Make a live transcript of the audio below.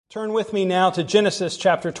Turn with me now to Genesis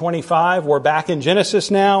chapter 25. We're back in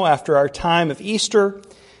Genesis now after our time of Easter,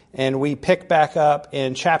 and we pick back up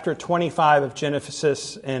in chapter 25 of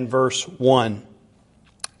Genesis in verse 1.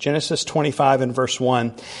 Genesis 25 and verse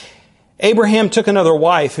 1. Abraham took another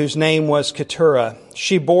wife whose name was Keturah.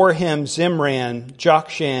 She bore him Zimran,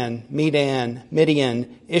 Jokshan, Medan,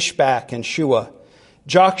 Midian, Ishbak, and Shua.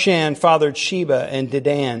 Jokshan fathered Sheba and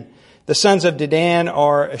Dedan. The sons of Dedan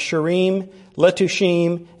are Ashurim,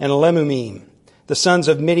 Letushim, and Lemumim. The sons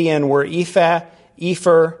of Midian were Ephah,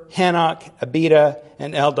 Epher, Hanok, Abida,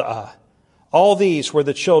 and Eldaah. All these were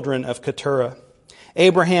the children of Keturah.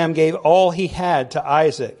 Abraham gave all he had to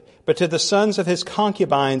Isaac, but to the sons of his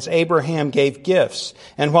concubines Abraham gave gifts,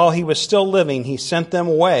 and while he was still living, he sent them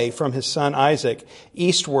away from his son Isaac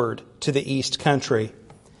eastward to the east country.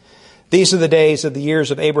 These are the days of the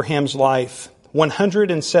years of Abraham's life,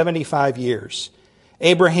 175 years.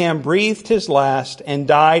 Abraham breathed his last and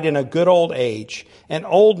died in a good old age, an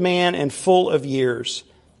old man and full of years,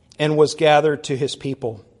 and was gathered to his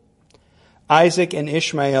people. Isaac and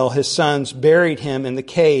Ishmael, his sons, buried him in the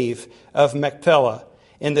cave of Machpelah,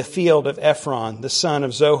 in the field of Ephron, the son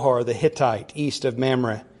of Zohar the Hittite, east of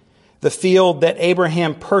Mamre, the field that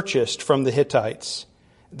Abraham purchased from the Hittites.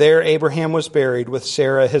 There Abraham was buried with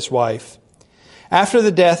Sarah his wife. After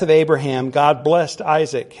the death of Abraham, God blessed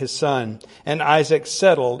Isaac, his son, and Isaac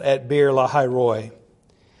settled at Beer-lahai-roi.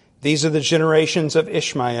 These are the generations of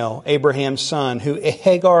Ishmael, Abraham's son, who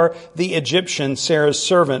Hagar the Egyptian, Sarah's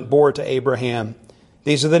servant, bore to Abraham.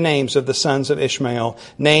 These are the names of the sons of Ishmael,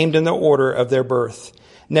 named in the order of their birth.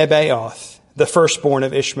 Nebaioth, the firstborn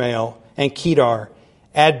of Ishmael, and Kedar,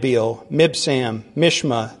 Adbeel, Mibsam,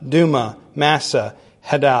 Mishma, Duma, Massa,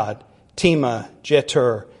 Hadad, Tema,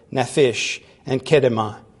 Jetur, Naphish, and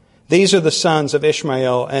Kedemah. These are the sons of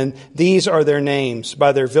Ishmael, and these are their names,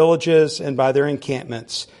 by their villages and by their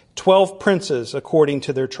encampments, 12 princes according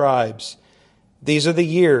to their tribes. These are the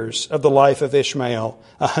years of the life of Ishmael,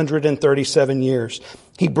 137 years.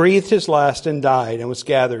 He breathed his last and died and was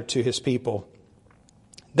gathered to his people.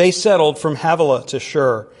 They settled from Havilah to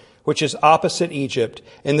Shur, which is opposite Egypt,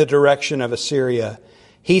 in the direction of Assyria.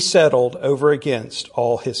 He settled over against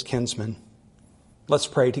all his kinsmen. Let's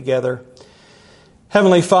pray together.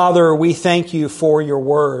 Heavenly Father, we thank you for your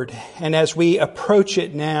word. And as we approach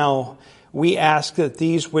it now, we ask that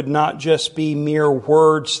these would not just be mere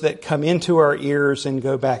words that come into our ears and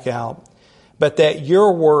go back out, but that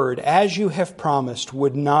your word, as you have promised,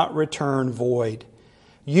 would not return void.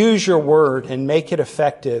 Use your word and make it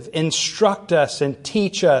effective. Instruct us and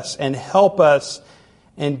teach us and help us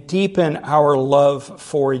and deepen our love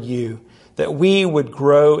for you, that we would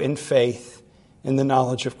grow in faith in the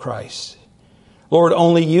knowledge of Christ. Lord,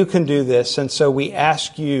 only you can do this, and so we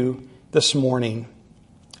ask you this morning,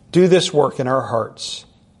 do this work in our hearts.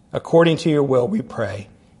 According to your will, we pray.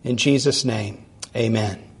 In Jesus' name,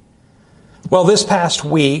 amen. Well, this past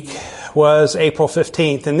week was April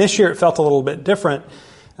 15th, and this year it felt a little bit different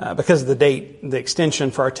because of the date. The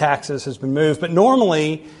extension for our taxes has been moved. But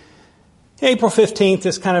normally, April 15th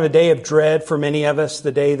is kind of a day of dread for many of us,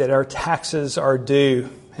 the day that our taxes are due.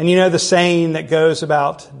 And you know the saying that goes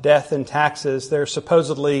about death and taxes, they're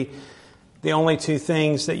supposedly the only two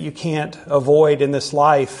things that you can't avoid in this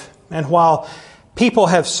life. And while people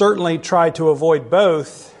have certainly tried to avoid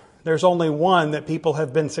both, there's only one that people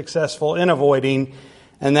have been successful in avoiding,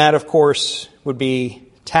 and that, of course, would be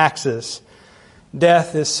taxes.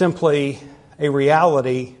 Death is simply a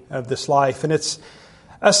reality of this life, and it's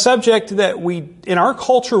a subject that we, in our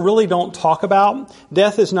culture, really don't talk about.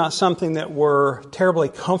 Death is not something that we're terribly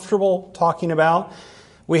comfortable talking about.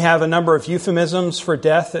 We have a number of euphemisms for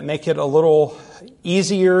death that make it a little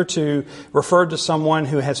easier to refer to someone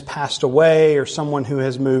who has passed away or someone who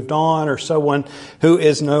has moved on or someone who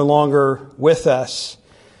is no longer with us.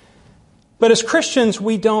 But as Christians,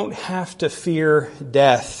 we don't have to fear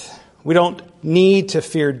death. We don't need to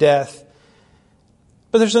fear death.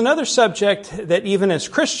 But there's another subject that even as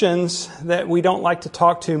Christians that we don't like to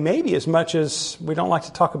talk to maybe as much as we don't like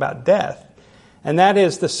to talk about death. And that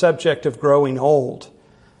is the subject of growing old.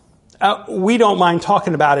 We don't mind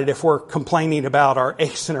talking about it if we're complaining about our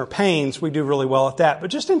aches and our pains. We do really well at that.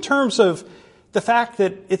 But just in terms of the fact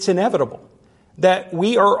that it's inevitable, that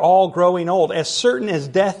we are all growing old. As certain as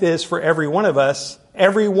death is for every one of us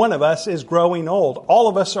is growing old. All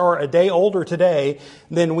of us are a day older today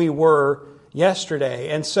than we were yesterday.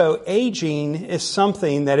 And so aging is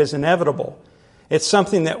something that is inevitable. It's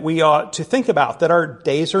something that we ought to think about, that our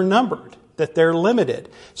days are numbered, that they're limited.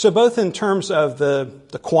 So both in terms of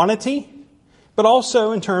the quantity, but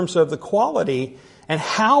also in terms of the quality and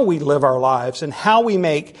how we live our lives and how we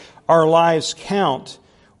make our lives count,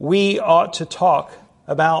 we ought to talk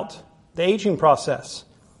about the aging process.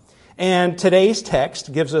 And today's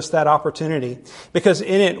text gives us that opportunity because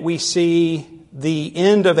in it we see the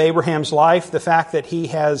end of Abraham's life, the fact that he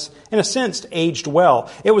has, in a sense, aged well.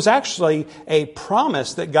 It was actually a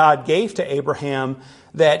promise that God gave to Abraham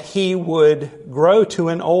that he would grow to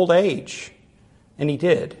an old age. And he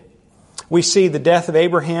did. We see the death of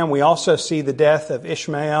Abraham. We also see the death of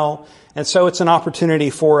Ishmael. And so it's an opportunity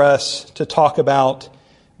for us to talk about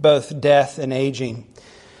both death and aging.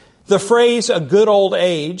 The phrase, a good old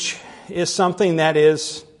age, is something that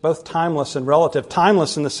is both timeless and relative.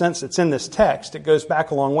 Timeless in the sense it's in this text. It goes back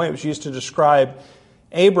a long way. It was used to describe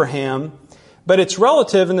Abraham. But it's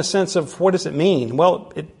relative in the sense of what does it mean?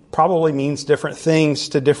 Well, it probably means different things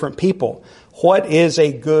to different people. What is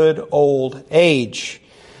a good old age?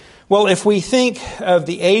 Well, if we think of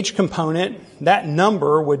the age component, that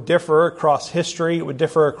number would differ across history. It would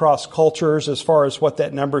differ across cultures as far as what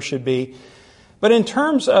that number should be. But in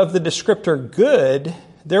terms of the descriptor good,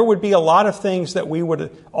 there would be a lot of things that we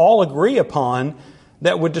would all agree upon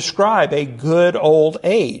that would describe a good old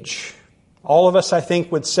age. All of us, I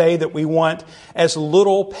think, would say that we want as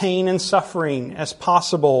little pain and suffering as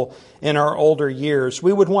possible in our older years.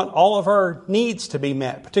 We would want all of our needs to be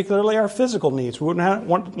met, particularly our physical needs. We wouldn't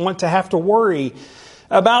want to have to worry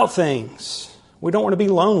about things. We don't want to be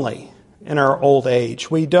lonely in our old age.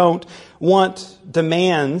 We don't want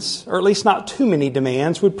demands, or at least not too many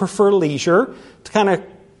demands. We'd prefer leisure to kind of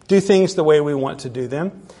do things the way we want to do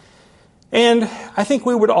them. And I think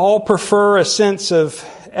we would all prefer a sense of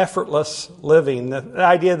effortless living, the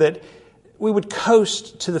idea that we would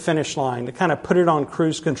coast to the finish line, to kind of put it on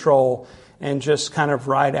cruise control and just kind of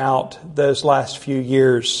ride out those last few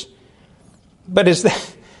years. But is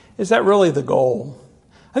that really the goal?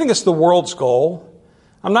 I think it's the world's goal.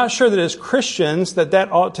 I'm not sure that as Christians that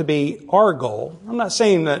ought to be our goal. I'm not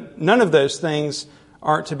saying that none of those things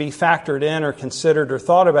aren't to be factored in or considered or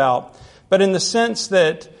thought about, but in the sense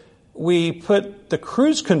that we put the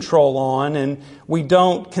cruise control on and we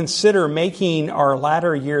don't consider making our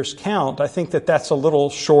latter years count, I think that that's a little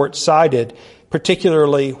short-sighted,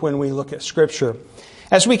 particularly when we look at Scripture.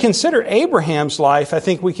 As we consider Abraham's life, I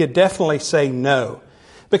think we could definitely say no.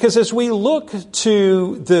 Because as we look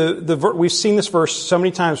to we've seen this verse so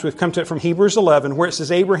many times, we've come to it from Hebrews 11, where it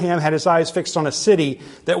says Abraham had his eyes fixed on a city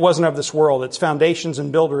that wasn't of this world. Its foundations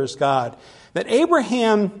and builder is God. That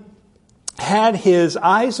Abraham had his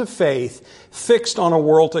eyes of faith fixed on a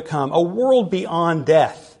world to come, a world beyond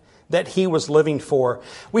death that he was living for.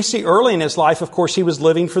 We see early in his life, of course, he was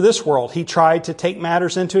living for this world. He tried to take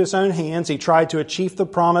matters into his own hands. He tried to achieve the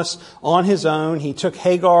promise on his own. He took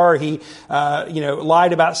Hagar. He,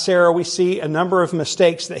 lied about Sarah. We see a number of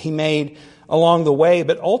mistakes that he made along the way.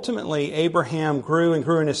 But ultimately, Abraham grew and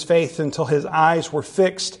grew in his faith until his eyes were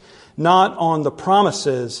fixed not on the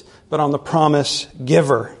promises, but on the promise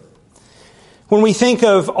giver. When we think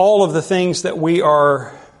of all of the things that we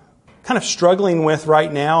are kind of struggling with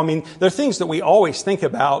right now, I mean, there are things that we always think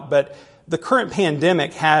about, but the current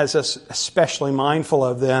pandemic has us especially mindful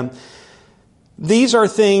of them. These are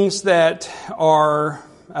things that are,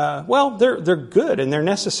 they're good and they're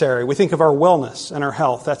necessary. We think of our wellness and our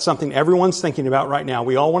health. That's something everyone's thinking about right now.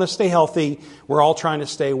 We all want to stay healthy. We're all trying to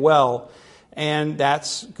stay well. And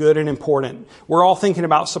that's good and important. We're all thinking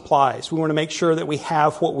about supplies. We want to make sure that we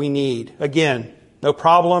have what we need. Again, no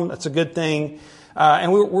problem. That's a good thing.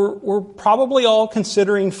 And we're probably all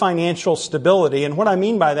considering financial stability. And what I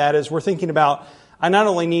mean by that is we're thinking about, I not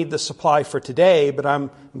only need the supply for today, but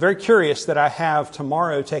I'm very curious that I have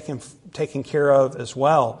tomorrow taken care of as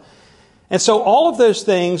well. And so all of those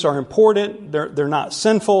things are important. They're not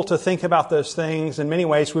sinful to think about those things. In many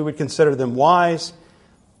ways, we would consider them wise.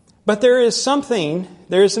 But there is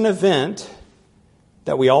an event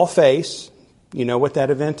that we all face, you know what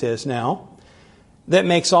that event is now, that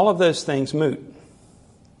makes all of those things moot.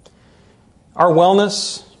 Our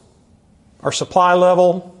wellness, our supply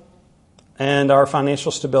level, and our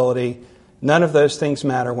financial stability, none of those things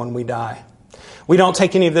matter when we die. We don't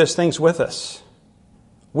take any of those things with us.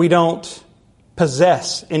 We don't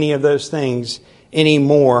possess any of those things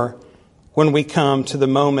anymore when we come to the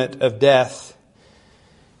moment of death.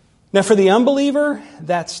 Now, for the unbeliever,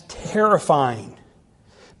 that's terrifying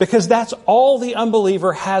because that's all the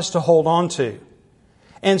unbeliever has to hold on to.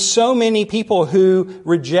 And so many people who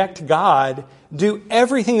reject God do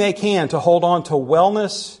everything they can to hold on to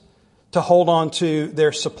wellness, to hold on to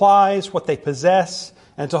their supplies, what they possess,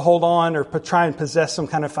 and to hold on or try and possess some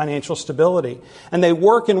kind of financial stability. And they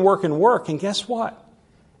work and work and work. And guess what?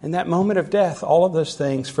 In that moment of death, all of those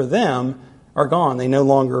things for them are gone. They no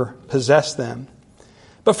longer possess them.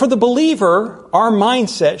 But for the believer, our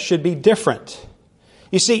mindset should be different.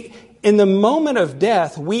 You see, in the moment of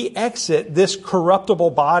death, we exit this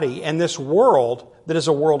corruptible body and this world that is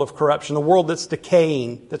a world of corruption, the world that's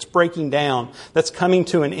decaying, that's breaking down, that's coming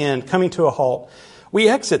to an end, coming to a halt. We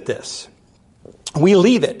exit this. We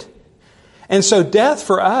leave it. And so death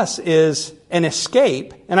for us is an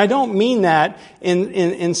escape. And I don't mean that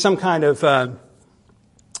in some kind of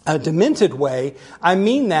a demented way. I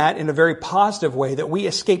mean that in a very positive way, that we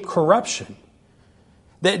escape corruption.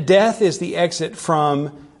 That death is the exit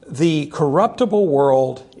from the corruptible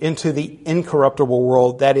world into the incorruptible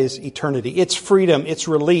world that is eternity. It's freedom, it's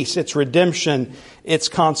release, it's redemption, it's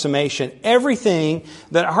consummation. Everything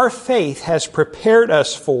that our faith has prepared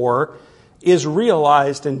us for is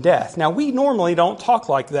realized in death. Now, we normally don't talk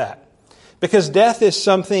like that, because death is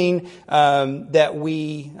something that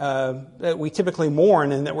we typically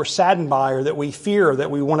mourn and that we're saddened by, or that we fear, or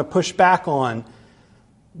that we want to push back on.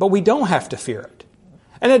 But we don't have to fear it.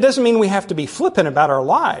 And it doesn't mean we have to be flippant about our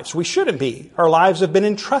lives. We shouldn't be. Our lives have been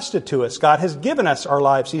entrusted to us. God has given us our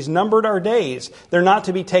lives. He's numbered our days. They're not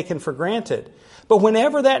to be taken for granted. But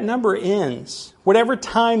whenever that number ends, whatever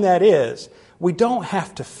time that is, we don't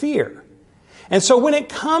have to fear. And so when it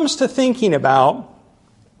comes to thinking about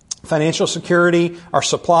financial security, our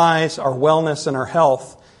supplies, our wellness, and our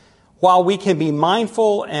health, while we can be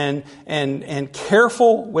mindful and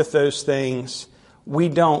careful with those things, we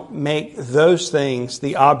don't make those things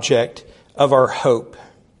the object of our hope.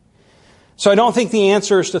 So I don't think the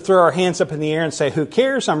answer is to throw our hands up in the air and say, who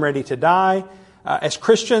cares? I'm ready to die. As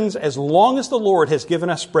Christians, as long as the Lord has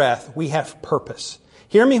given us breath, we have purpose.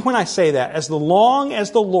 Hear me when I say that. As long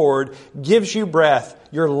as the Lord gives you breath,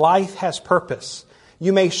 your life has purpose.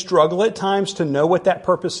 You may struggle at times to know what that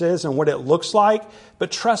purpose is and what it looks like,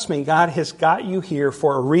 but trust me, God has got you here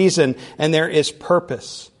for a reason, and there is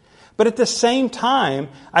purpose. But at the same time,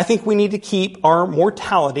 I think we need to keep our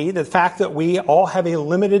mortality, the fact that we all have a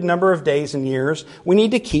limited number of days and years, we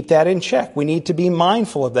need to keep that in check. We need to be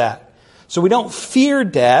mindful of that. So we don't fear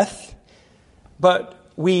death, but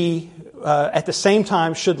we, at the same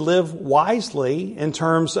time, should live wisely in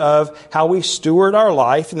terms of how we steward our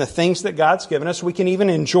life and the things that God's given us. We can even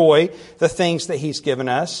enjoy the things that He's given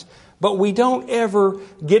us, but we don't ever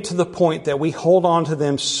get to the point that we hold on to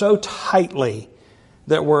them so tightly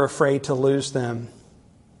that we're afraid to lose them.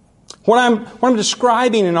 What I'm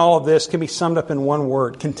describing in all of this can be summed up in one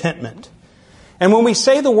word: contentment. And when we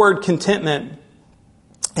say the word contentment,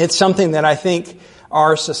 it's something that I think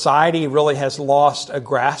our society really has lost a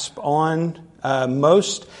grasp on.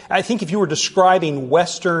 I think if you were describing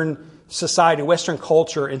Western society, Western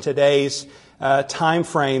culture in today's time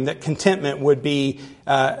frame, that contentment would be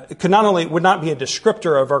would not be a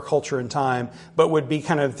descriptor of our culture and time, but would be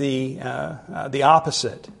kind of the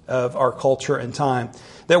opposite of our culture and time.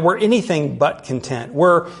 That we're anything but content.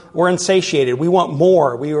 We're insatiated. We want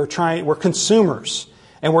more. We're consumers,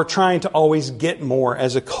 and we're trying to always get more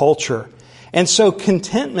as a culture. And so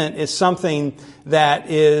contentment is something that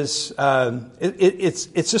is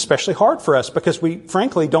it's especially hard for us because we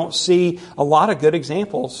frankly don't see a lot of good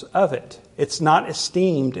examples of it. It's not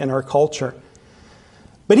esteemed in our culture.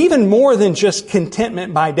 But even more than just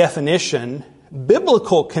contentment by definition,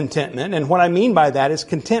 biblical contentment, and what I mean by that is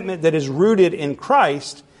contentment that is rooted in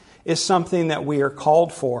Christ, is something that we are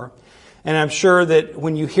called for. And I'm sure that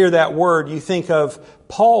when you hear that word, you think of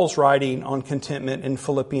Paul's writing on contentment in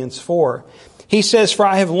Philippians 4. He says, "For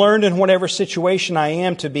I have learned in whatever situation I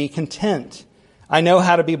am to be content. I know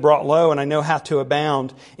how to be brought low, and I know how to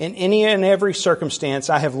abound. In any and every circumstance,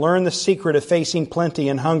 I have learned the secret of facing plenty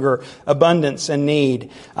and hunger, abundance and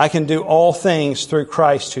need. I can do all things through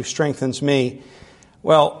Christ who strengthens me."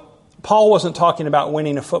 Well, Paul wasn't talking about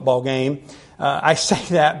winning a football game. I say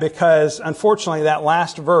that because, unfortunately, that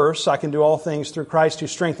last verse, "I can do all things through Christ who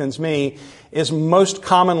strengthens me," is most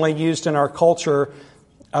commonly used in our culture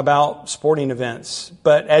about sporting events.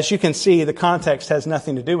 But as you can see, the context has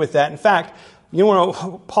nothing to do with that. In fact, you know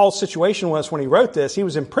what Paul's situation was when he wrote this? He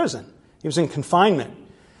was in prison. He was in confinement.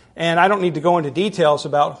 And I don't need to go into details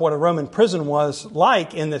about what a Roman prison was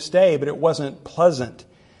like in this day, but it wasn't pleasant.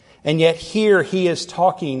 And yet here he is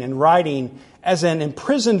talking and writing as an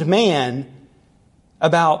imprisoned man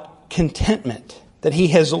about contentment, that he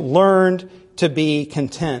has learned to be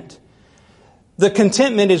content. The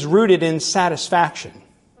contentment is rooted in satisfaction.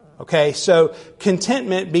 Okay, so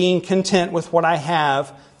contentment, being content with what I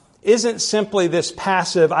have, isn't simply this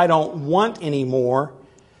passive, I don't want anymore,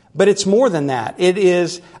 but it's more than that. It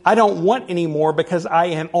is, I don't want anymore because I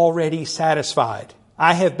am already satisfied.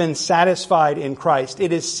 I have been satisfied in Christ.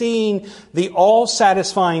 It is seeing the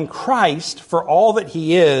all-satisfying Christ for all that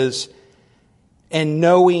He is and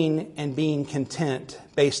knowing and being content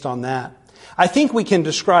based on that. I think we can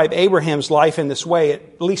describe Abraham's life in this way,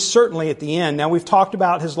 at least certainly at the end. Now, we've talked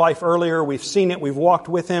about his life earlier. We've seen it. We've walked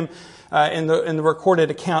with him in the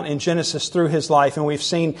recorded account in Genesis through his life, and we've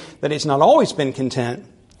seen that he's not always been content.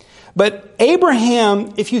 But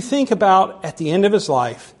Abraham, if you think about at the end of his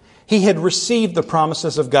life, he had received the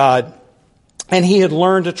promises of God, and he had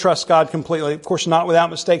learned to trust God completely. Of course, not without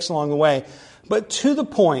mistakes along the way, but to the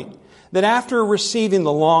point that after receiving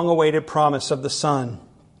the long-awaited promise of the Son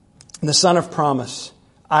of promise,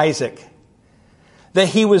 Isaac, that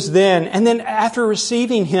he was then, and then after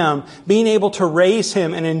receiving him, being able to raise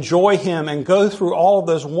him and enjoy him and go through all of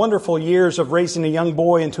those wonderful years of raising a young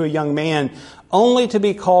boy into a young man, only to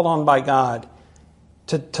be called on by God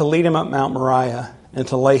to lead him up Mount Moriah and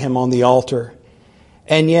to lay him on the altar.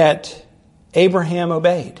 And yet, Abraham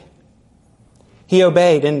obeyed. He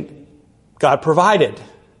obeyed, and God provided,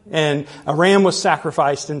 and a ram was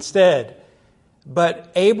sacrificed instead.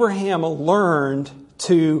 But Abraham learned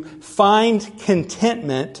to find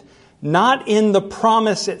contentment not in the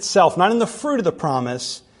promise itself, not in the fruit of the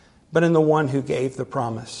promise, but in the one who gave the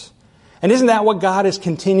promise. And isn't that what God is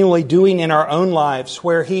continually doing in our own lives,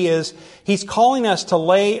 where He's calling us to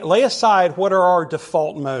lay aside what are our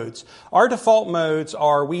default modes. Our default modes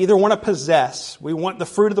are we either want to possess, we want the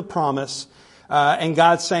fruit of the promise, and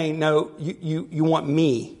God's saying, no, you want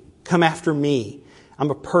me. Come after me. I'm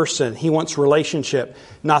a person. He wants relationship,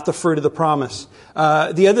 not the fruit of the promise.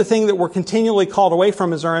 The other thing that we're continually called away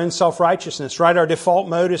from is our own self-righteousness, right? Our default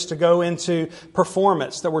mode is to go into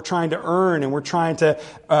performance, that we're trying to earn and we're trying to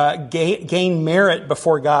gain merit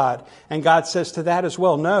before God. And God says to that as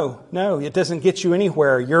well, no, it doesn't get you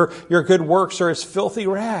anywhere. Your good works are as filthy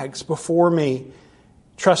rags before me.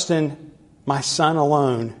 Trust in my Son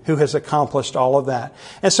alone, who has accomplished all of that.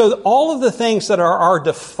 And so all of the things that are our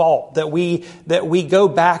default, that we go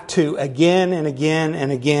back to again and again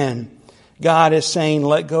and again, God is saying,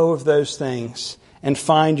 let go of those things and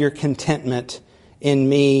find your contentment in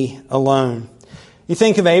me alone. You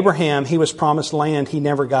think of Abraham, he was promised land, he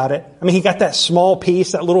never got it. I mean, he got that small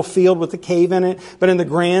piece, that little field with the cave in it, but in the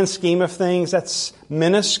grand scheme of things, that's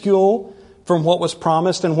minuscule from what was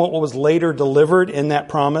promised and what was later delivered in that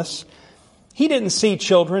promise. He didn't see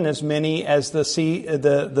children as many as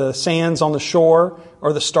the sands on the shore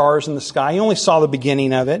or the stars in the sky. He only saw the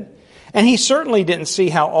beginning of it. And he certainly didn't see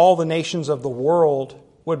how all the nations of the world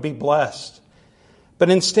would be blessed. But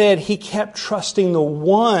instead, he kept trusting the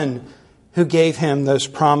one who gave him those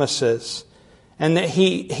promises. And that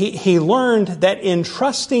he learned that in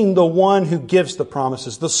trusting the one who gives the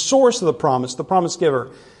promises, the source of the promise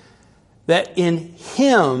giver, that in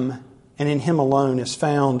him and in him alone is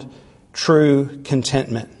found true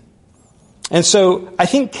contentment. And so I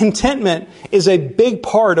think contentment is a big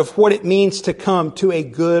part of what it means to come to a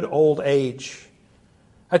good old age.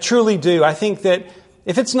 I truly do. I think that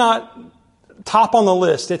if it's not top on the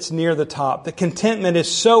list, it's near the top. The contentment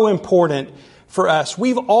is so important for us.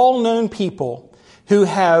 We've all known people who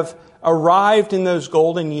have arrived in those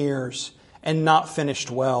golden years and not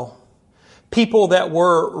finished well. People that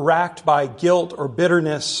were racked by guilt or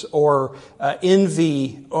bitterness or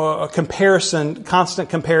envy or constant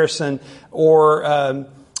comparison or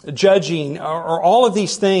judging or all of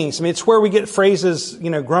these things. I mean, it's where we get phrases,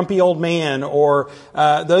 grumpy old man or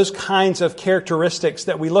those kinds of characteristics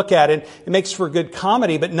that we look at. And it makes for good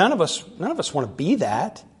comedy, but none of us want to be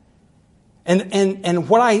that. And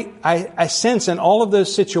what I sense in all of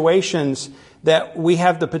those situations that we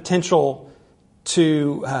have the potential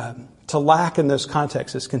to lack in those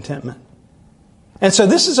contexts is contentment. And so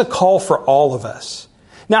this is a call for all of us.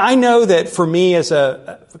 Now, I know that for me,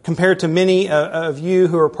 compared to many of you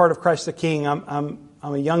who are part of Christ the King, I'm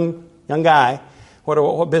a young guy.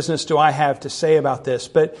 What business do I have to say about this?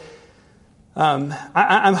 But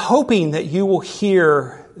I'm hoping that you will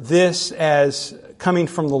hear this as coming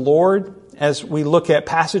from the Lord, as we look at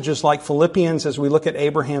passages like Philippians, as we look at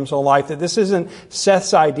Abraham's whole life, that this isn't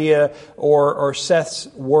Seth's idea or Seth's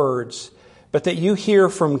words, but that you hear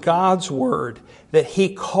from God's word that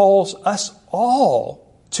He calls us all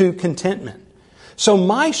to contentment. So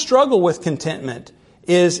my struggle with contentment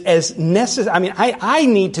is as necessary. I mean, I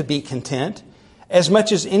need to be content as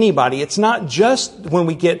much as anybody. It's not just when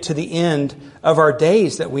we get to the end of our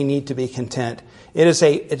days that we need to be content. It's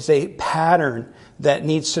a pattern that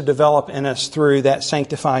needs to develop in us through that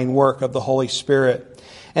sanctifying work of the Holy Spirit.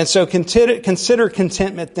 And so consider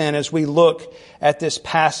contentment then as we look at this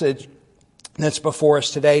passage that's before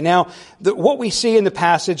us today. Now, what we see in the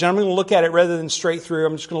passage, I'm going to look at it rather than straight through,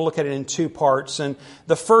 I'm just going to look at it in two parts. And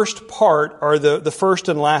the first part are the first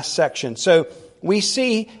and last section. So we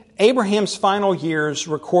see Abraham's final years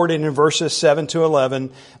recorded in verses 7 to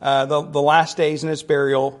 11, the last days in his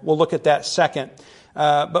burial. We'll look at that second.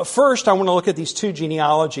 But first, I want to look at these two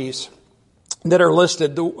genealogies that are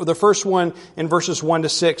listed. The first one in verses 1 to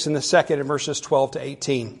 6 and the second in verses 12 to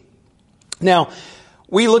 18. Now,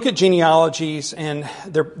 we look at genealogies and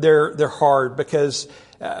they're hard because,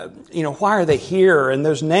 why are they here? And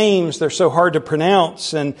those names, they're so hard to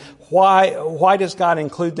pronounce. And why does God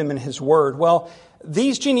include them in His Word? Well,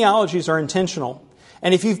 these genealogies are intentional.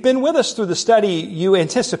 And if you've been with us through the study, you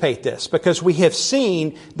anticipate this because we have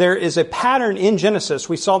seen there is a pattern in Genesis.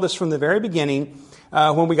 We saw this from the very beginning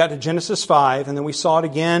when we got to Genesis 5, and then we saw it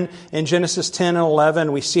again in Genesis 10 and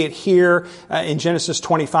 11. We see it here in Genesis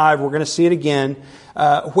 25. We're going to see it again,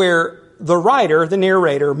 where the writer, the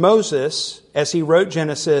narrator, Moses, as he wrote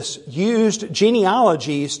Genesis, used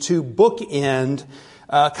genealogies to bookend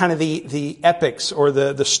kind of the epics or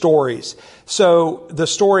the stories. So the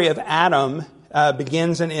story of Adam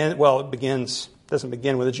begins and ends, doesn't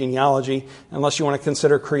begin with a genealogy unless you want to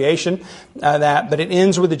consider creation, but it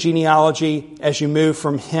ends with a genealogy as you move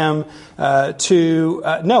from him to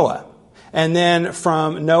Noah. And then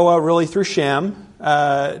from Noah really through Shem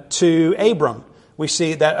to Abram. We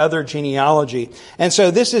see that other genealogy. And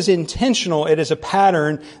so this is intentional. It is a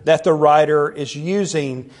pattern that the writer is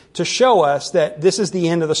using to show us that this is the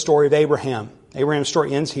end of the story of Abraham. Abraham's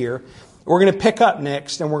story ends here. We're going to pick up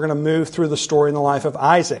next and we're going to move through the story in the life of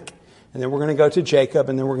Isaac. And then we're going to go to Jacob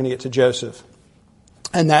and then we're going to get to Joseph.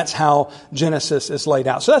 And that's how Genesis is laid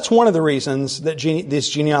out. So that's one of the reasons that these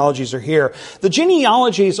genealogies are here. The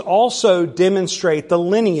genealogies also demonstrate the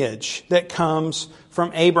lineage that comes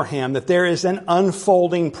from Abraham, that there is an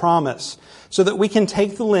unfolding promise, so that we can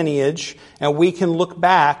take the lineage and we can look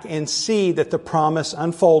back and see that the promise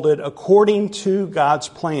unfolded according to God's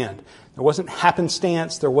plan. There wasn't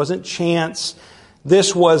happenstance, there wasn't chance.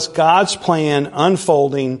 This was God's plan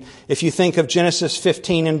unfolding. If you think of Genesis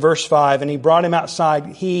 15 and verse 5, and He brought him outside,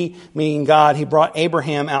 He, meaning God, He brought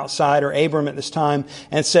Abraham outside, or Abram at this time,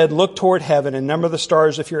 and said, "Look toward heaven and number the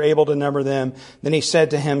stars if you're able to number them." Then He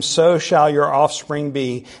said to him, "So shall your offspring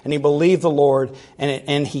be." And he believed the Lord,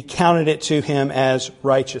 and He counted it to him as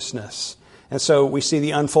righteousness. And so we see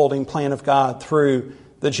the unfolding plan of God through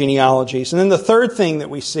the genealogies. And then the third thing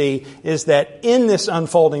that we see is that in this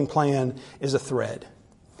unfolding plan is a thread.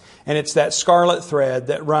 And it's that scarlet thread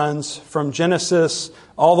that runs from Genesis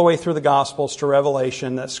all the way through the Gospels to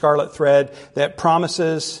Revelation, that scarlet thread that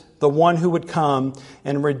promises the one who would come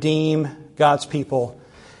and redeem God's people.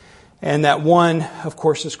 And that one, of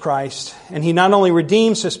course, is Christ. And He not only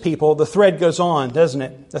redeems His people, the thread goes on, doesn't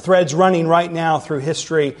it? The thread's running right now through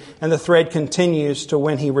history, and the thread continues to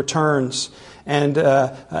when He returns. And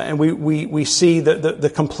we see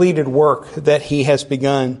the completed work that He has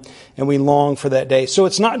begun, and we long for that day. So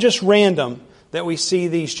it's not just random that we see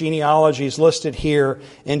these genealogies listed here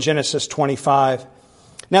in Genesis 25.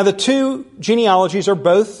 Now, the two genealogies are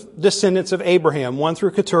both descendants of Abraham, one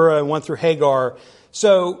through Keturah and one through Hagar.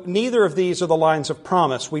 So neither of these are the lines of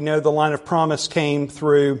promise. We know the line of promise came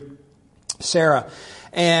through Sarah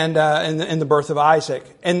and in the birth of Isaac.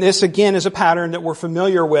 And this again is a pattern that we're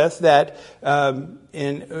familiar with, that Adam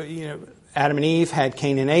and Eve had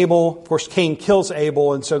Cain and Abel. Of course, Cain kills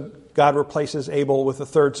Abel, and so God replaces Abel with the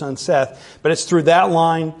third son, Seth. But it's through that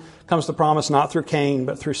line comes the promise, not through Cain,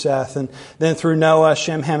 but through Seth. And then through Noah,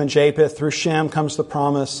 Shem, Ham, and Japheth. Through Shem comes the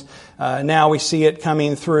promise. Now we see it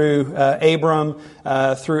coming through Abram,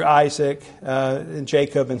 through Isaac, and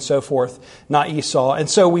Jacob, and so forth, not Esau. And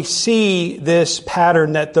so we see this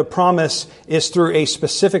pattern that the promise is through a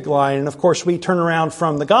specific line. And of course, we turn around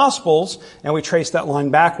from the Gospels and we trace that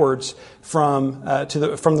line backwards from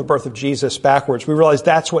the birth of Jesus backwards. We realize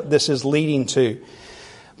that's what this is leading to.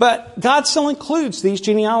 But God still includes these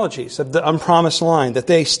genealogies of the unpromised line, that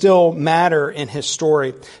they still matter in His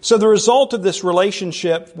story. So the result of this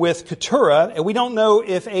relationship with Keturah, and we don't know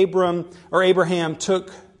if Abraham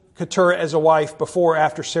took Keturah as a wife before or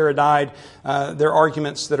after Sarah died. There are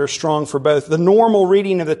arguments that are strong for both. The normal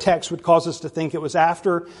reading of the text would cause us to think it was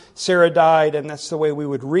after Sarah died, and that's the way we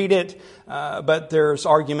would read it. But there's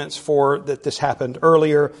arguments for that this happened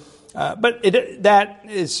earlier. But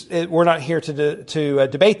we're not here to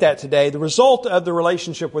debate that today. The result of the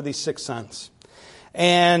relationship with these 6 sons.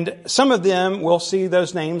 And some of them, we'll see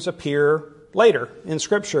those names appear later in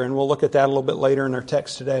Scripture, and we'll look at that a little bit later in our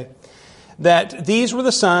text today. that these were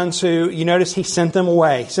the sons who, you notice he sent them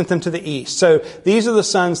away, sent them to the east. So these are the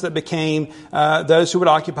sons that became those who would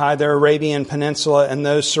occupy the Arabian Peninsula and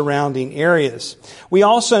those surrounding areas. We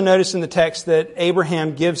also notice in the text that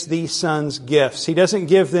Abraham gives these sons gifts. He doesn't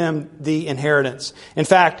give them the inheritance. In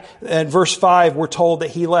fact, in verse 5, we're told that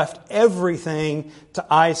he left everything to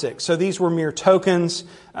Isaac. So these were mere tokens,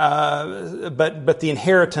 but the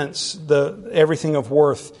inheritance, everything of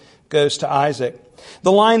worth, goes to Isaac.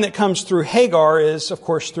 The line that comes through Hagar is, of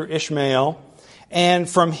course, through Ishmael. And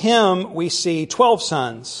from him, we see 12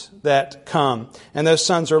 sons that come. And those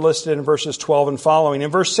sons are listed in verses 12 and following.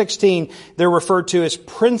 In verse 16, they're referred to as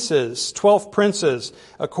princes, 12 princes,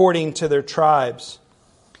 according to their tribes.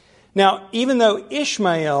 Now, even though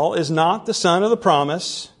Ishmael is not the son of the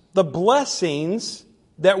promise, the blessings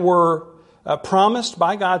that were promised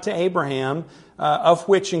by God to Abraham, of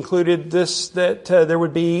which included this, that there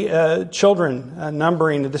would be children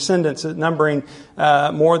numbering, the descendants numbering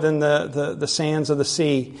more than the sands of the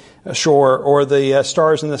sea shore or the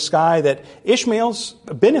stars in the sky, that Ishmael's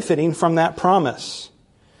benefiting from that promise.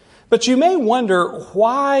 But you may wonder,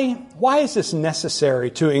 why is this necessary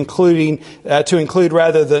to include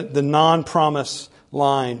the non-promise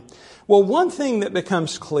line? Well, one thing that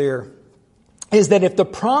becomes clear is that if the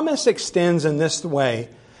promise extends in this way,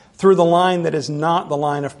 through the line that is not the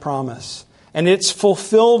line of promise, and it's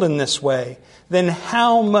fulfilled in this way, then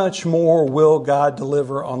how much more will God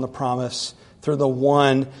deliver on the promise through the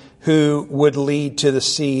one who would lead to the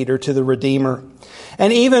seed or to the Redeemer?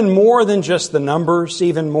 And even more than just the numbers,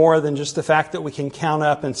 even more than just the fact that we can count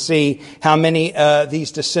up and see how many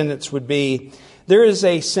these descendants would be, there is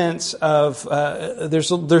a sense of,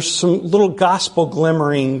 there's some little gospel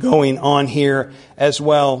glimmering going on here as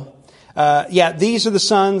well. These are the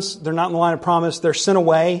sons. They're not in the line of promise. They're sent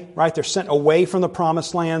away, right? They're sent away from the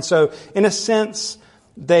promised land. So in a sense,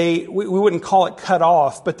 we wouldn't call it cut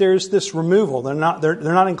off, but there's this removal. They're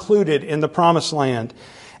not included in the promised land.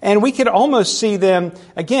 And we could almost see them,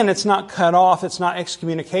 again, it's not cut off, it's not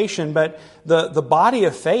excommunication, but the body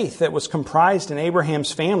of faith that was comprised in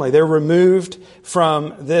Abraham's family, they're removed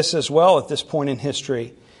from this as well at this point in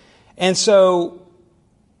history. And so,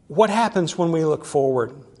 what happens when we look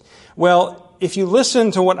forward? Well, if you listen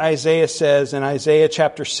to what Isaiah says in Isaiah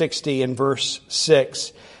chapter 60 and verse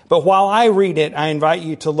 6, but while I read it, I invite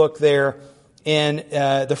you to look there in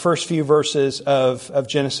the first few verses of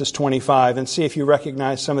Genesis 25 and see if you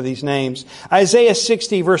recognize some of these names. Isaiah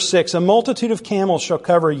 60 verse 6, a multitude of camels shall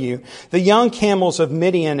cover you, the young camels of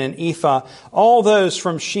Midian and Ephah, all those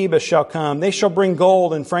from Sheba shall come. They shall bring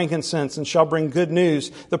gold and frankincense and shall bring good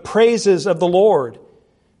news, the praises of the Lord.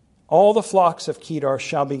 All the flocks of Kedar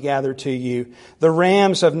shall be gathered to you. The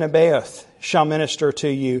rams of Nebaioth shall minister to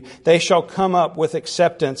you. They shall come up with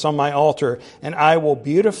acceptance on my altar, and I will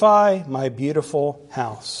beautify my beautiful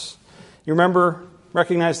house. You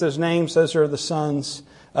recognize those names? Those are the sons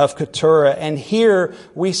of Keturah. And here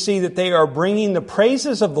we see that they are bringing the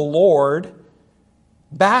praises of the Lord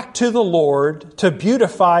back to the Lord to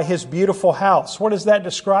beautify His beautiful house. What is that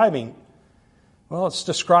describing? Well, it's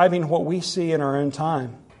describing what we see in our own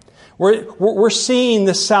time. We're seeing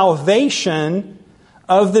the salvation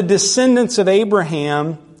of the descendants of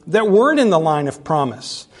Abraham that weren't in the line of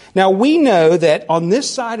promise. Now, we know that on this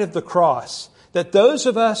side of the cross, that those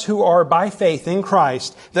of us who are by faith in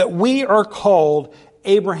Christ, that we are called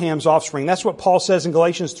Abraham's offspring. That's what Paul says in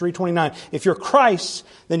Galatians 3:29. If you're Christ's,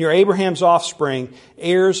 then you're Abraham's offspring,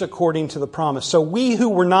 heirs according to the promise. So we who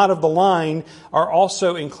were not of the line are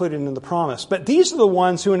also included in the promise. But these are the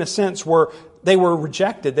ones who, in a sense, were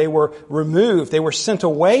rejected. They were removed. They were sent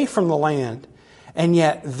away from the land. And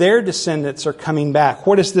yet their descendants are coming back.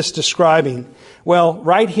 What is this describing? Well,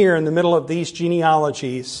 right here in the middle of these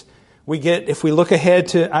genealogies, if we look ahead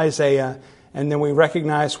to Isaiah, and then we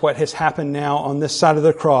recognize what has happened now on this side of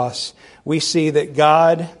the cross, we see that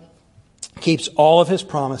God keeps all of His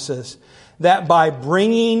promises, that by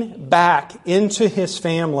bringing back into His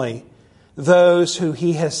family those who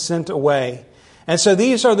He has sent away. And so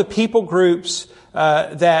these are the people groups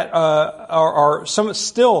that are some of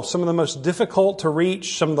the most difficult to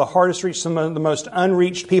reach, some of the hardest to reach, some of the most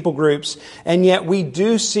unreached people groups. And yet we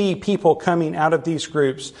do see people coming out of these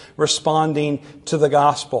groups responding to the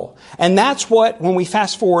gospel. And that's what, when we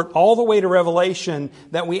fast forward all the way to Revelation,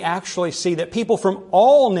 that we actually see that people from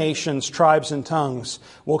all nations, tribes, and tongues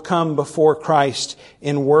will come before Christ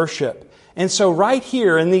in worship. And so right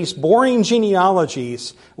here in these boring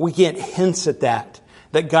genealogies, we get hints at that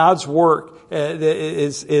God's work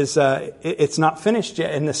it's not finished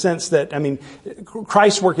yet, in the sense that,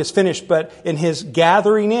 Christ's work is finished, but in His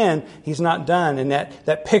gathering in, He's not done. And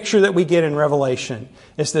that picture that we get in Revelation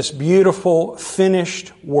is this beautiful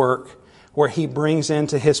finished work where He brings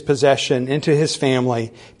into His possession, into His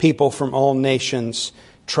family, people from all nations,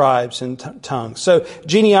 tribes, and tongues. So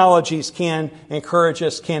genealogies can encourage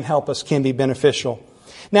us, can help us, can be beneficial.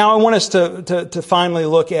 Now I want us to finally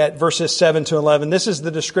look at verses 7 to 11. This is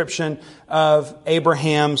the description of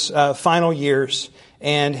Abraham's final years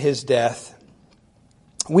and his death.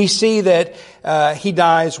 We see that he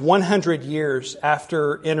dies 100 years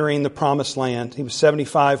after entering the Promised Land. He was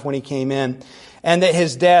 75 when he came in. And that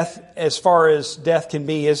his death, as far as death can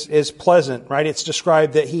be, is pleasant, right? It's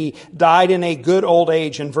described that he died in a good old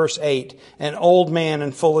age in verse 8, an old man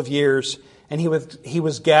and full of years, and he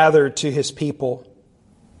was gathered to his people.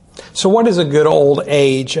 So what is a good old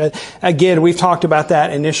age? Again, we've talked about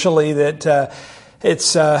that initially, that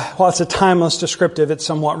it's a timeless descriptive. It's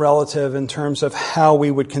somewhat relative in terms of how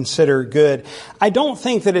we would consider good. I don't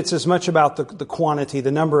think that it's as much about the quantity,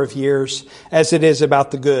 the number of years, as it is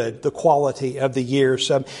about the good, the quality of the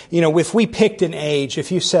years. If we picked an age,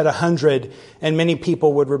 if you said 100, and many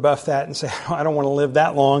people would rebuff that and say, I don't want to live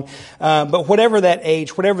that long. But whatever that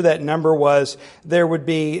age, whatever that number was, there would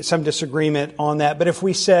be some disagreement on that. But if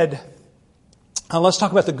we said, let's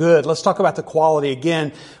talk about the good. Let's talk about the quality.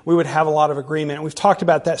 Again, we would have a lot of agreement. We've talked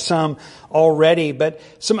about that some already, but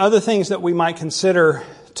some other things that we might consider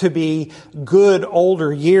to be good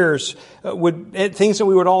older years, things that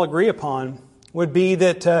we would all agree upon, would be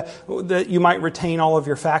that you might retain all of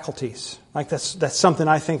your faculties. Like that's something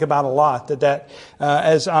I think about a lot.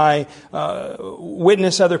 As I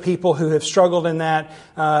witness other people who have struggled in that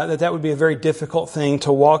would be a very difficult thing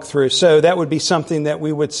to walk through. So that would be something that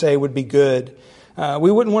we would say would be good.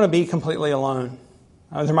 We wouldn't want to be completely alone.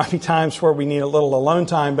 There might be times where we need a little alone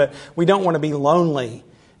time, but we don't want to be lonely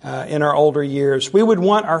in our older years. We would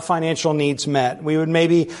want our financial needs met. We would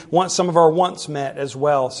maybe want some of our wants met as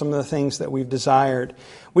well, some of the things that we've desired.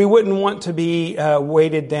 We wouldn't want to be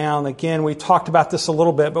weighted down. Again, we talked about this a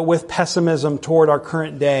little bit, but with pessimism toward our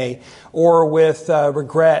current day, or with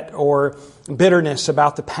regret or bitterness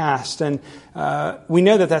about the past. And we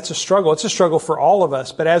know that that's a struggle. It's a struggle for all of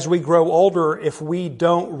us. But as we grow older, if we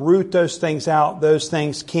don't root those things out, those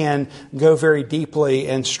things can go very deeply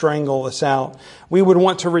and strangle us out. We would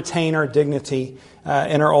want to retain our dignity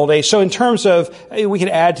in our old age. So in terms of, we could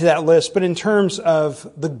add to that list, but in terms of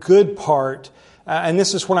the good part, and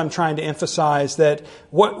this is what I'm trying to emphasize, that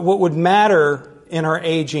what would matter in our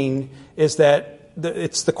aging is that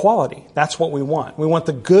it's the quality. That's what we want. We want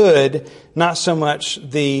the good, not so much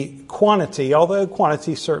the quantity, although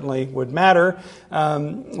quantity certainly would matter.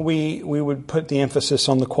 We would put the emphasis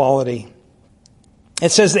on the quality. It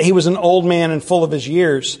says that he was an old man and full of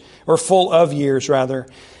years.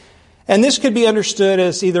 And this could be understood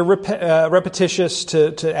as either repetitious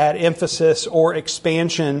to add emphasis, or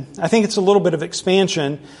expansion. I think it's a little bit of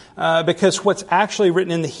expansion because what's actually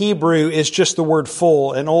written in the Hebrew is just the word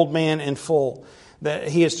full, an old man and full. That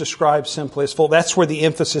he is described simply as full. That's where the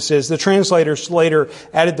emphasis is. The translators later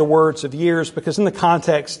added the words of years because in the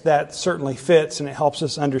context that certainly fits and it helps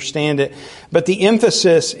us understand it. But the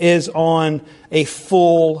emphasis is on a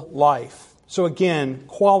full life. So again,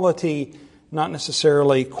 quality, not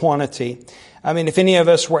necessarily quantity. If any of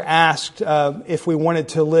us were asked if we wanted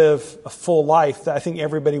to live a full life, I think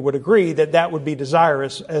everybody would agree that would be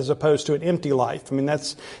desirous as opposed to an empty life.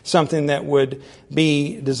 That's something that would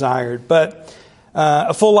be desired. But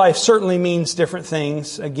a full life certainly means different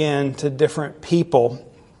things, again, to different people.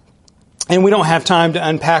 And we don't have time to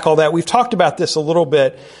unpack all that. We've talked about this a little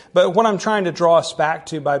bit, but what I'm trying to draw us back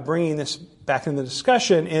to by bringing this back in the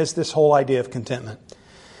discussion is this whole idea of contentment.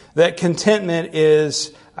 That contentment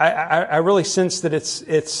is, I really sense that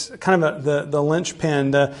it's kind of the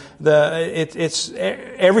linchpin.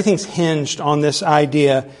 Everything's hinged on this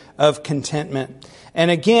idea of contentment.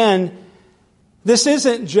 And again, this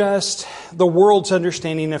isn't just the world's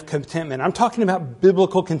understanding of contentment. I'm talking about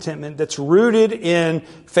biblical contentment that's rooted in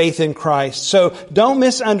faith in Christ. So don't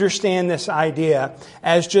misunderstand this idea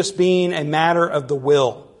as just being a matter of the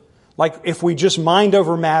will. Like if we just mind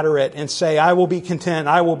over matter it and say, I will be content,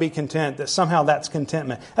 that somehow that's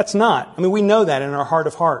contentment. That's not. We know that in our heart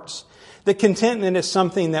of hearts. That contentment is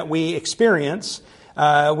something that we experience.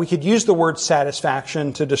 We could use the word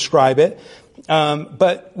satisfaction to describe it.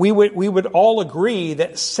 But we would all agree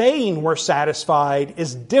that saying we're satisfied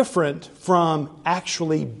is different from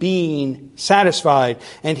actually being satisfied.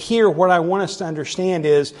 And here, what I want us to understand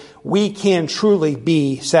is we can truly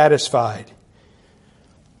be satisfied.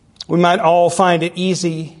 We might all find it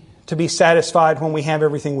easy to be satisfied when we have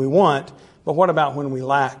everything we want, but what about when we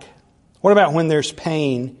lack? What about when there's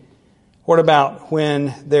pain? What about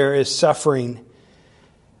when there is suffering?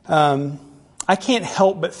 I can't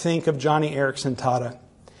help but think of Joni Eareckson Tada.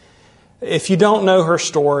 If you don't know her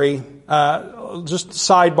story, just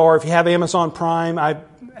sidebar, if you have Amazon Prime, I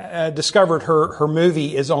discovered her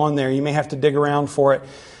movie is on there. You may have to dig around for it.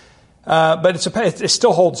 But it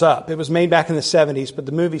still holds up. It was made back in the 70s, but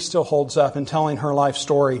the movie still holds up in telling her life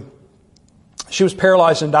story. She was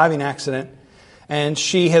paralyzed in a diving accident, and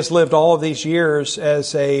she has lived all of these years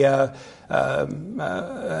as and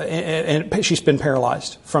she's been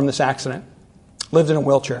paralyzed from this accident, lived in a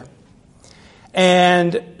wheelchair.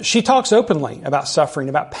 And she talks openly about suffering,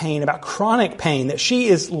 about pain, about chronic pain, that she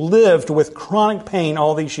has lived with chronic pain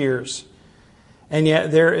all these years. And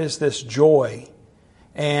yet there is this joy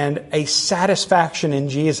and a satisfaction in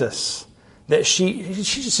Jesus that she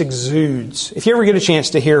just exudes. If you ever get a chance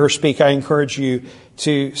to hear her speak, I encourage you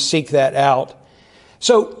to seek that out.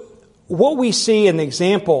 So what we see in the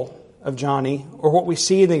example of Johnny, or what we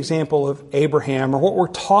see in the example of Abraham, or what we're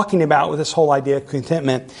talking about with this whole idea of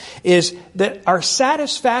contentment, is that our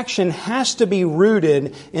satisfaction has to be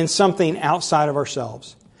rooted in something outside of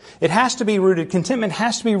ourselves. It has to be rooted, contentment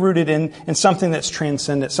has to be rooted in something that's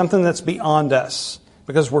transcendent, something that's beyond us.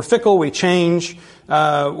 Because we're fickle, we change,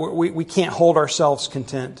 we can't hold ourselves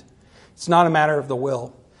content. It's not a matter of the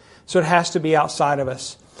will. So it has to be outside of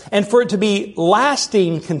us. And for it to be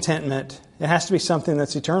lasting contentment, it has to be something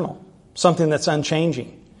that's eternal, something that's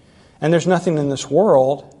unchanging. And there's nothing in this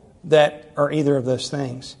world that are either of those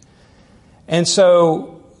things. And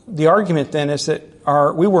so the argument then is that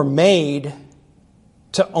we were made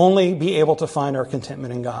to only be able to find our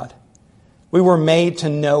contentment in God. We were made to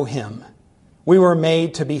know Him. We were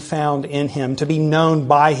made to be found in Him, to be known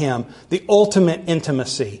by Him, the ultimate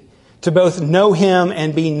intimacy, to both know Him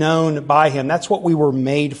and be known by Him. That's what we were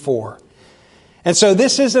made for. And so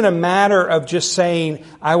this isn't a matter of just saying,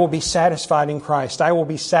 I will be satisfied in Christ. I will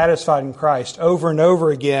be satisfied in Christ over and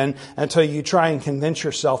over again until you try and convince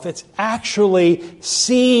yourself. It's actually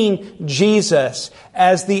seeing Jesus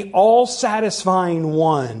as the all-satisfying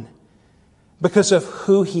one because of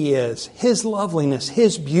who He is, His loveliness,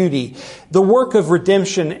 His beauty, the work of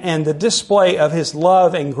redemption, and the display of His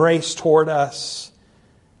love and grace toward us.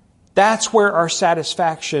 That's where our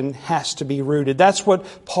satisfaction has to be rooted. That's what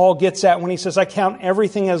Paul gets at when he says, I count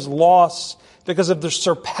everything as loss because of the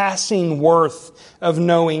surpassing worth of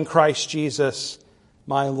knowing Christ Jesus,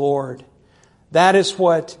 my Lord. That is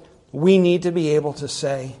what we need to be able to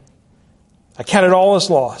say. I count it all as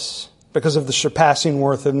loss because of the surpassing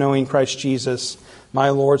worth of knowing Christ Jesus, my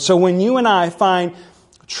Lord. So when you and I find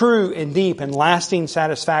true and deep and lasting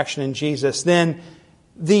satisfaction in Jesus, then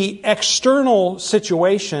the external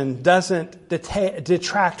situation doesn't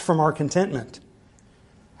detract from our contentment.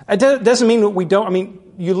 It doesn't mean that we don't. I mean,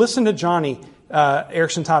 you listen to Joni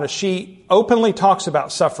Eareckson Tada. She openly talks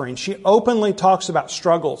about suffering. She openly talks about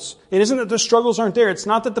struggles. It isn't that the struggles aren't there. It's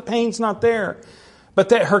not that the pain's not there. But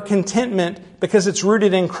that her contentment, because it's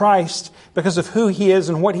rooted in Christ, because of who He is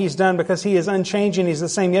and what He's done, because He is unchanging, He's the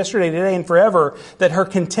same yesterday, today, and forever, that her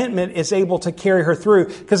contentment is able to carry her through.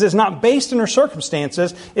 Because it's not based in her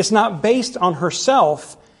circumstances. It's not based on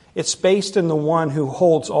herself. It's based in the one who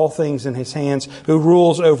holds all things in His hands, who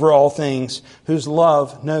rules over all things, whose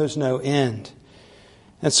love knows no end.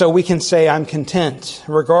 And so we can say, I'm content,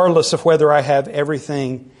 regardless of whether I have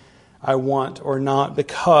everything I want or not,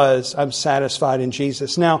 because I'm satisfied in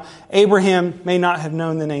Jesus. Now, Abraham may not have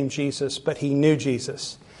known the name Jesus, but he knew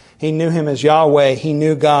Jesus. He knew Him as Yahweh. He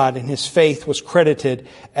knew God, and his faith was credited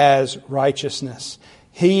as righteousness.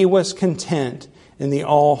 He was content in the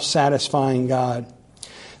all-satisfying God.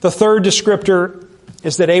 The third descriptor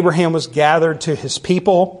is that Abraham was gathered to his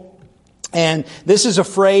people. And this is a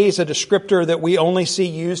phrase, a descriptor that we only see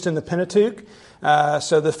used in the Pentateuch.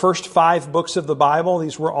 So the first 5 books of the Bible,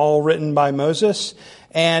 these were all written by Moses.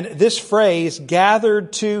 And this phrase,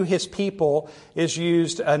 gathered to his people, is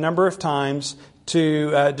used a number of times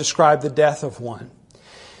to describe the death of one.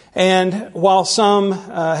 And while some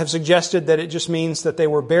have suggested that it just means that they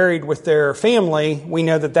were buried with their family, we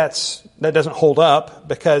know that that doesn't hold up,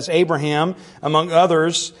 because Abraham, among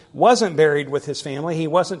others, wasn't buried with his family. He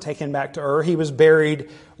wasn't taken back to Ur. He was buried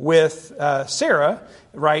with Sarah,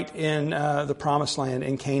 right in the Promised Land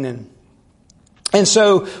in Canaan. And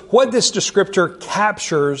so what this descriptor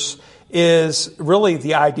captures is really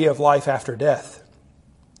the idea of life after death.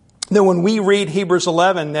 That when we read Hebrews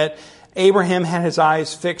 11, that Abraham had his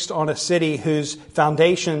eyes fixed on a city whose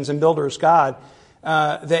foundations and builder is God,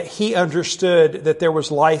 that he understood that there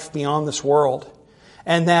was life beyond this world,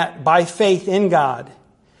 and that by faith in God,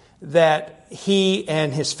 that he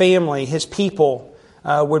and his family, his people,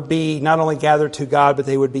 would be not only gathered to God, but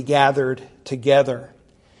they would be gathered together.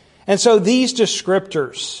 And so these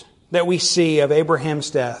descriptors that we see of Abraham's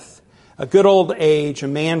death, a good old age, a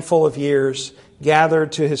man full of years,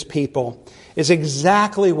 gathered to his people, is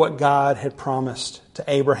exactly what God had promised to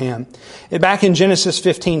Abraham. Back in Genesis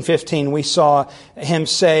 15:15, we saw God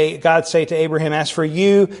say to Abraham, "As for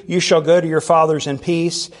you, you shall go to your fathers in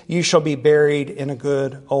peace. You shall be buried in a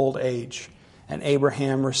good old age." And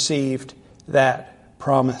Abraham received that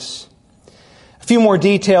promise. A few more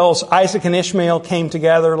details. Isaac and Ishmael came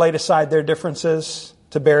together, laid aside their differences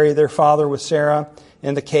to bury their father with Sarah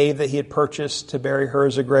in the cave that he had purchased to bury her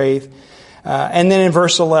as a grave. And then in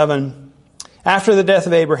verse 11, after the death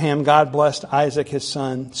of Abraham, God blessed Isaac, his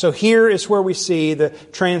son. So here is where we see the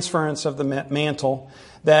transference of the mantle,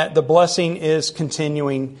 that the blessing is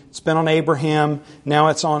continuing. It's been on Abraham, now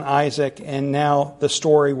it's on Isaac, and now the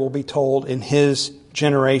story will be told in his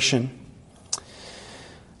generation.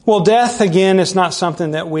 Well, death, again, is not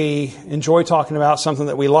something that we enjoy talking about, something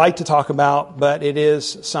that we like to talk about, but it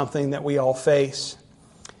is something that we all face.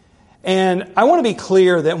 And I want to be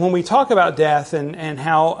clear that when we talk about death and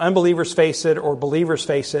how unbelievers face it or believers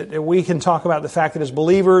face it, we can talk about the fact that as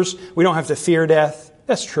believers, we don't have to fear death.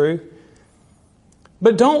 That's true.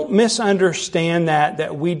 But don't misunderstand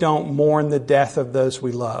that we don't mourn the death of those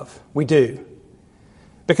we love. We do.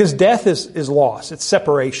 Because death is loss. It's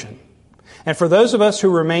separation. And for those of us who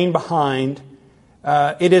remain behind,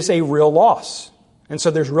 it is a real loss. And so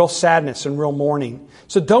there's real sadness and real mourning.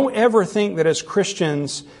 So don't ever think that as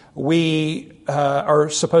Christians we are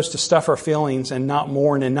supposed to stuff our feelings and not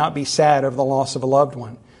mourn and not be sad over the loss of a loved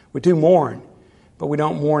one. We do mourn, but we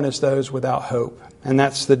don't mourn as those without hope. And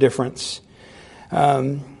that's the difference.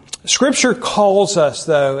 Scripture calls us,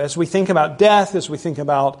 though, as we think about death, as we think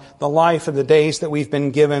about the life of the days that we've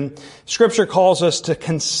been given, Scripture calls us to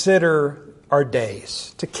consider our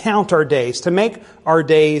days, to count our days, to make our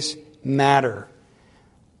days matter.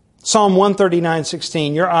 Psalm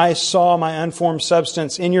 139:16, your eyes saw my unformed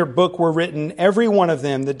substance. In your book were written, every one of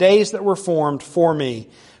them, the days that were formed for me,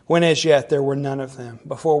 when as yet there were none of them.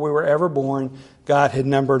 Before we were ever born, God had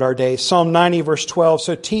numbered our days. Psalm 90 verse 12,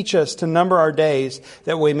 so teach us to number our days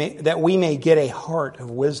that we may get a heart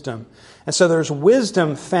of wisdom. And so there's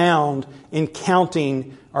wisdom found in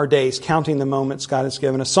counting our days, counting the moments God has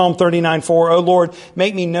given us. Psalm 39:4, O Lord,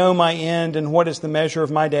 make me know my end and what is the measure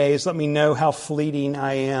of my days. Let me know how fleeting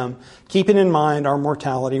I am. Keeping in mind our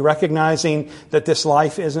mortality, recognizing that this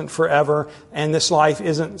life isn't forever and this life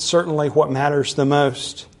isn't certainly what matters the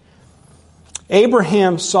most.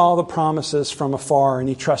 Abraham saw the promises from afar and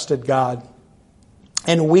he trusted God.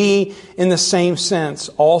 And we, in the same sense,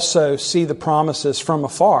 also see the promises from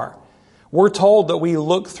afar. We're told that we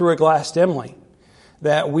look through a glass dimly,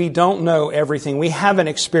 that we don't know everything. We haven't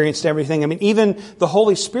experienced everything. I mean, even the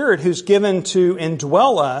Holy Spirit who's given to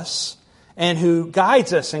indwell us and who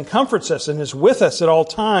guides us and comforts us and is with us at all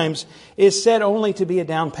times is said only to be a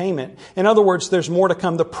down payment. In other words, there's more to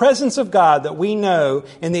come. The presence of God that we know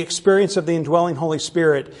in the experience of the indwelling Holy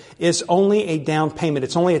Spirit is only a down payment.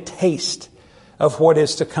 It's only a taste of what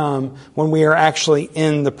is to come when we are actually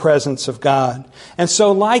in the presence of God. And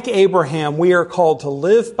so like Abraham, we are called to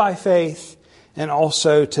live by faith and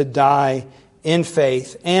also to die in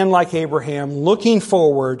faith. And like Abraham, looking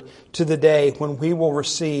forward to the day when we will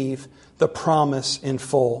receive the promise in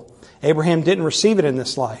full. Abraham didn't receive it in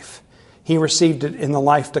this life. He received it in the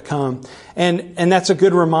life to come. And that's a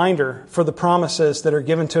good reminder for the promises that are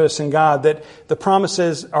given to us in God, that the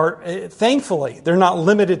promises are, thankfully, they're not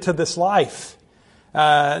limited to this life.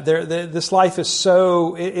 This life is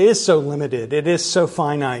so limited. It is so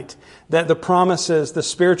finite that the promises, the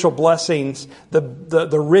spiritual blessings,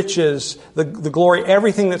 the riches, the glory,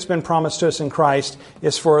 everything that's been promised to us in Christ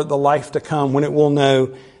is for the life to come when it will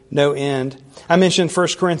know no end. I mentioned 1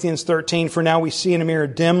 Corinthians 13, for now we see in a mirror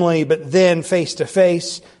dimly, but then face to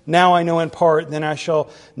face. Now I know in part, then I shall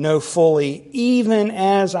know fully, even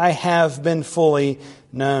as I have been fully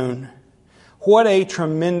known. What a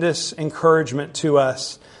tremendous encouragement to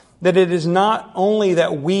us that it is not only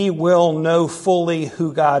that we will know fully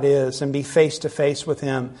who God is and be face to face with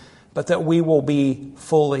Him, but that we will be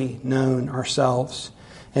fully known ourselves.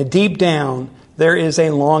 And deep down, there is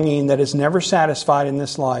a longing that is never satisfied in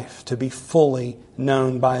this life to be fully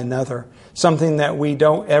known by another. Something that we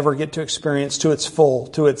don't ever get to experience to its full,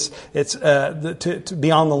 to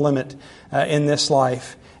beyond the limit in this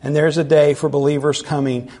life. And there's a day for believers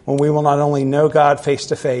coming when we will not only know God face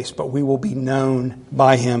to face, but we will be known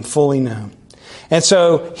by Him, fully known. And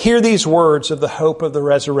so hear these words of the hope of the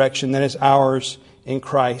resurrection that is ours in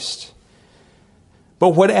Christ.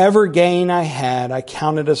 But whatever gain I had, I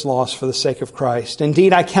counted as loss for the sake of Christ.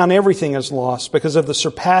 Indeed, I count everything as loss because of the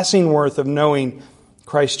surpassing worth of knowing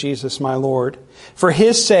Christ Jesus my Lord. For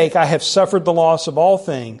His sake I have suffered the loss of all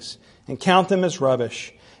things and count them as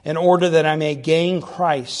rubbish, in order that I may gain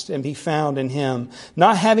Christ and be found in Him,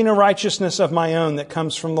 not having a righteousness of my own that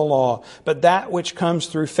comes from the law, but that which comes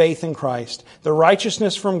through faith in Christ, the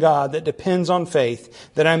righteousness from God that depends on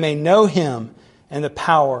faith, that I may know Him and the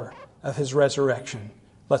power of His resurrection.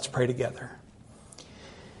 Let's pray together.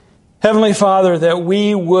 Heavenly Father, that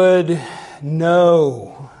we would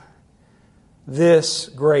know this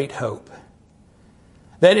great hope.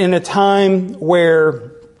 That in a time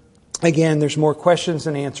where, again, there's more questions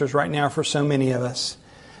than answers right now for so many of us,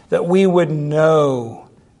 that we would know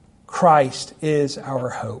Christ is our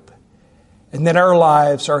hope, and that our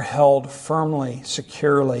lives are held firmly,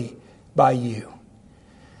 securely by You.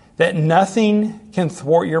 That nothing can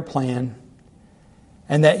thwart Your plan,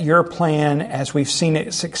 and that Your plan, as we've seen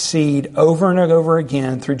it succeed over and over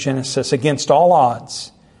again through Genesis, against all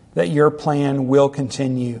odds, that Your plan will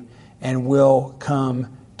continue and will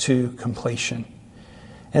come to completion.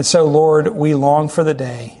 And so, Lord, we long for the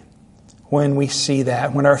day when we see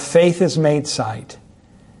that, when our faith is made sight,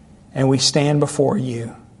 and we stand before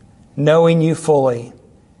You, knowing You fully,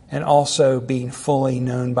 and also being fully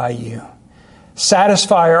known by You.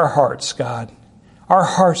 Satisfy our hearts, God. Our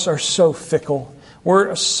hearts are so fickle.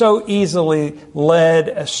 We're so easily led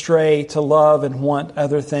astray to love and want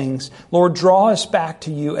other things. Lord, draw us back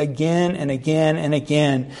to You again and again and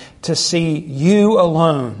again to see You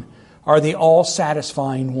alone are the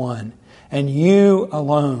all-satisfying one, and You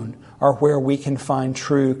alone are where we can find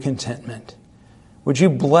true contentment. Would You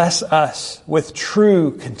bless us with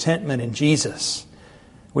true contentment in Jesus?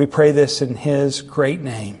 We pray this in His great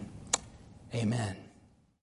name. Amen.